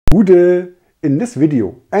Gute! In this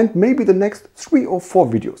video and maybe the next 3 or 4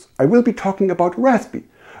 videos I will be talking about Rhasspy,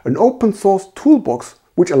 an open source toolbox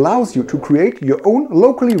which allows you to create your own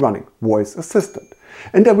locally running voice assistant.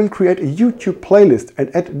 And I will create a YouTube playlist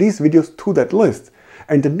and add these videos to that list.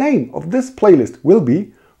 And the name of this playlist will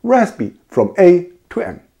be Rhasspy from A to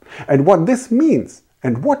M. And what this means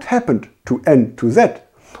and what happened to N to Z,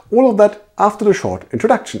 all of that after the short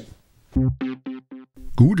introduction.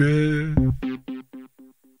 Gute!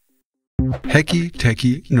 Hacky,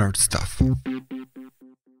 techy, nerd stuff.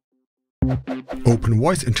 Open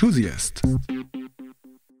voice enthusiast.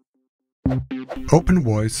 Open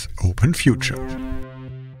voice, open future.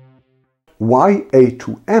 Why A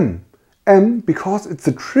to M? M because it's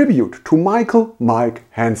a tribute to Michael Mike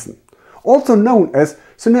Hansen, also known as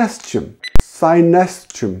Synestium.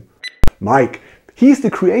 Mike, he's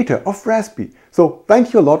the creator of Rhasspy, so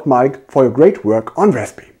thank you a lot, Mike, for your great work on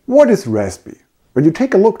Rhasspy. What is Rhasspy? When you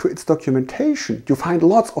take a look to its documentation, you find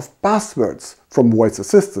lots of buzzwords from voice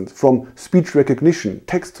assistants, from speech recognition,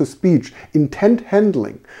 text-to-speech, intent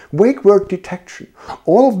handling, wake word detection.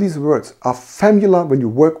 All of these words are familiar when you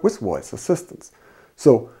work with voice assistants.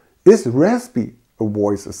 So, is Rhasspy a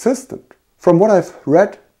voice assistant? From what I've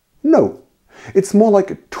read, no. It's more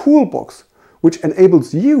like a toolbox which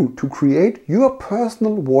enables you to create your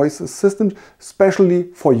personal voice assistant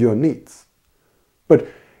specially for your needs. But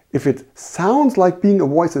if it sounds like being a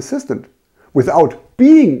voice assistant without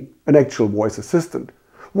being an actual voice assistant,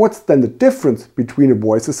 what's then the difference between a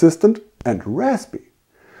voice assistant and Rhasspy?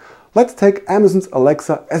 Let's take Amazon's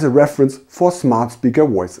Alexa as a reference for smart speaker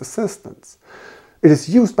voice assistants. It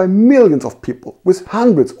is used by millions of people with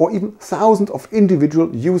hundreds or even thousands of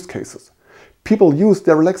individual use cases. People use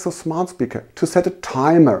their Alexa smart speaker to set a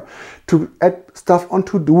timer, to add stuff on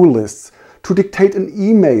to-do lists, to dictate an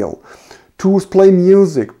email, to play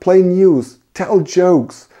music, play news, tell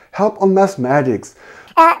jokes, help on mathematics.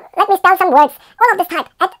 Let me spell some words, all of this type,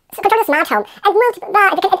 and control the smart home, and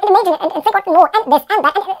you can imagine and think what more, and this and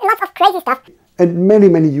that, and lots of crazy stuff. And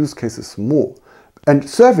many use cases more. And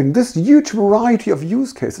serving this huge variety of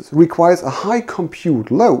use cases requires a high compute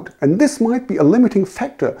load, and this might be a limiting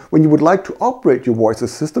factor when you would like to operate your voice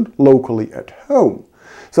assistant locally at home.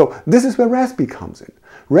 So this is where Rhasspy comes in.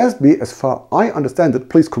 Rhasspy, as far I understand it,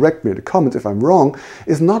 please correct me in the comments if I'm wrong,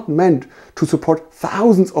 is not meant to support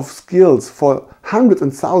thousands of skills for hundreds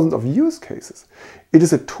and thousands of use cases. It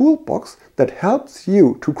is a toolbox that helps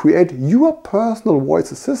you to create your personal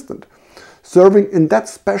voice assistant, serving in that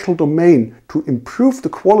special domain to improve the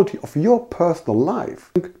quality of your personal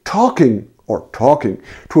life. Talking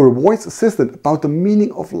to a voice assistant about the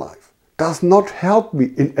meaning of life does not help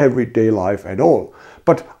me in everyday life at all.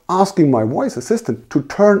 But asking my voice assistant to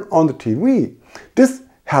turn on the TV, this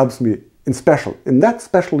helps me in that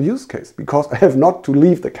special use case, because I have not to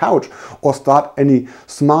leave the couch or start any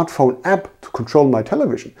smartphone app to control my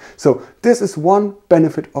television. So this is one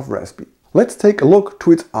benefit of Rhasspy. Let's take a look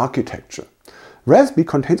to its architecture. Rhasspy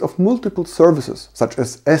contains of multiple services such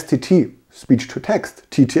as STT, speech to text,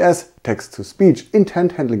 TTS, text to speech,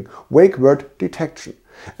 intent handling, wake word detection.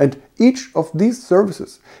 And each of these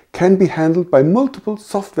services can be handled by multiple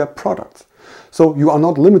software products. So you are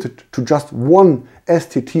not limited to just one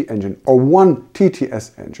STT engine or one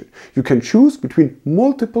TTS engine. You can choose between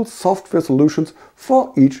multiple software solutions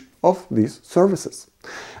for each of these services.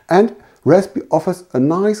 And Rhasspy offers a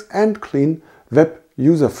nice and clean web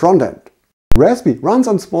user front end. Rhasspy runs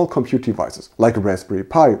on small compute devices like a Raspberry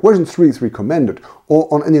Pi, version 3 is recommended,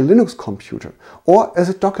 or on any Linux computer, or as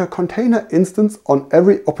a Docker container instance on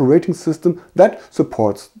every operating system that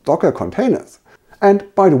supports Docker containers.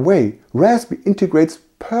 And by the way, Rhasspy integrates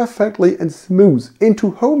perfectly and smooth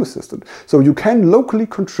into Home Assistant, so you can locally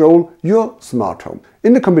control your smart home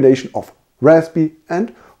in the combination of Rhasspy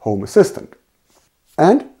and Home Assistant.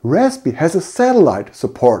 And Rhasspy has a satellite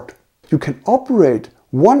support. You can operate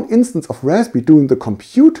one instance of Rhasspy doing the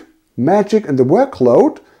compute, magic and the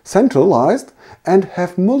workload centralized, and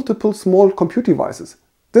have multiple small compute devices.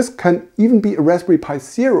 This can even be a Raspberry Pi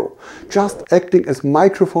Zero, just acting as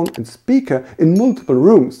microphone and speaker in multiple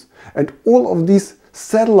rooms. And all of these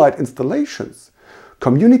satellite installations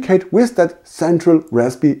communicate with that central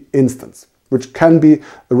Rhasspy instance, which can be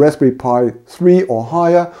a Raspberry Pi 3 or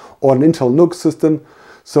higher, or an Intel NUC system.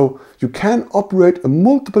 So you can operate a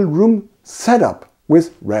multiple room setup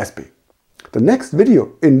with Rhasspy. The next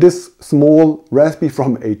video in this small Rhasspy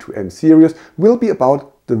from A to M series will be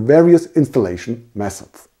about the various installation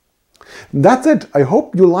methods. That's it. I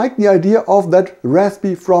hope you like the idea of that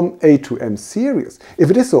Rhasspy from A to M series. If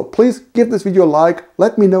it is so, please give this video a like,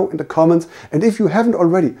 let me know in the comments, and if you haven't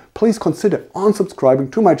already, please consider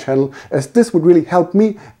unsubscribing to my channel, as this would really help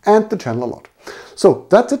me and the channel a lot. So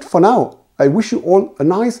that's it for now. I wish you all a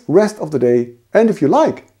nice rest of the day, and if you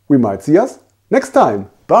like, we might see us next time.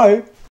 Bye!